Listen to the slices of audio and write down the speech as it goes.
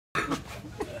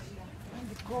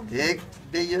Ik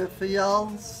ben Jufrouw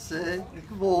Janssen, ik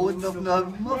woon op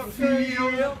nummer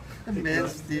 4. Een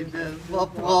mens die wil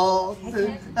wat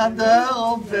praten en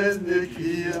daarom ben ik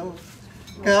hier.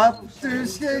 Ik heb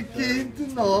dus geen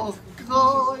kind, nog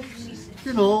kraai,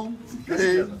 geen hond,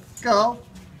 geen kat,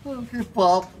 geen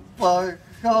papegaai.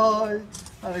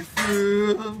 En ik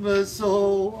voel me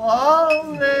zo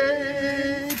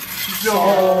alleen,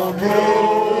 zo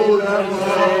helemaal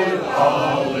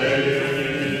alleen.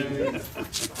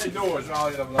 Hey, door, haal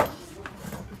je dat wel.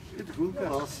 Ik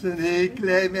was een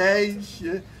klein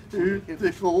meisje uit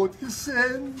een groot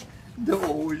gezin. De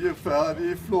ooievaar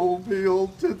die vloog bij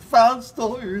ons het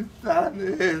venster uit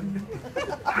en in.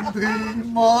 3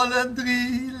 maal en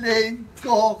 3 leek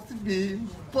kort mijn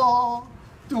pa.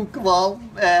 Toen kwam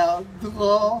er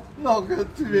nog een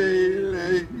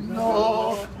tweeling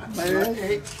nog. Maar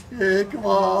ik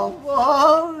kwam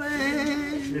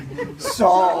alleen,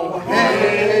 zo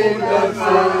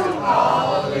helemaal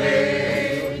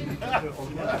alleen.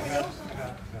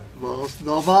 Was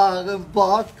nog maar een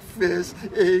bakvis,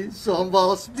 eenzaam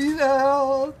was mijn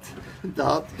held.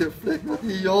 Dat geflik met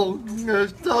die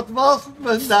jongens, dat was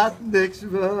me net niks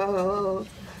waard.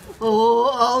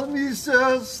 Oh, al mijn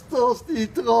zusters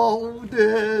die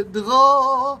trouwden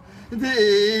dra,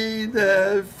 de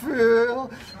ene voor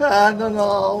en de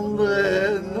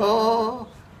andere nog.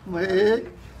 Maar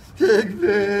ik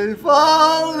bleef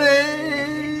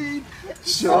alleen,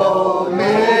 zo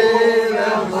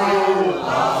helemaal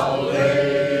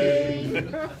alleen.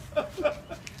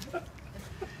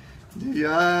 De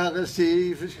jaren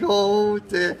 7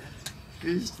 schoten,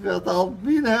 Christ werd al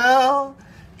mijn hel.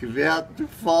 Ik werd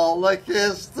toevallig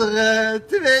gisteren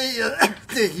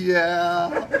 82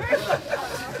 jaar.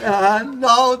 En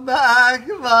nou me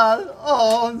echt wel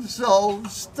aan zou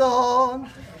staan,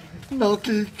 nog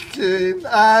ik geen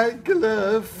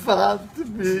enkele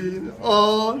vent meer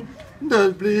aan.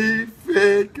 Dus bleef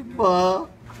ik maar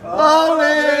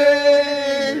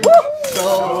alleen,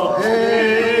 zo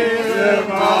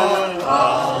helemaal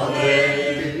alleen.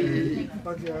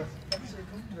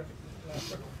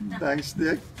 Dan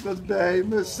stik ik bij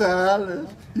mezelf,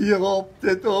 hier op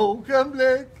dit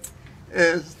ogenblik.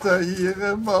 Is er hier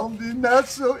een man die net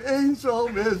zo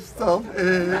eenzaam is dan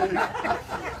ik?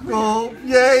 Koop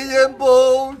jij een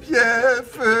bootje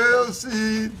voor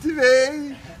z'n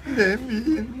twee? Neem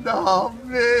je dan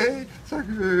mee, zeg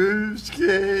heus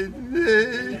geen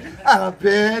nee. En dan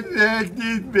ben ik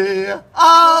niet meer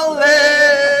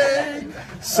alleen,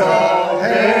 zo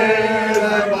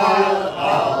helemaal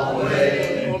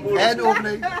alleen. En ook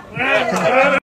niet.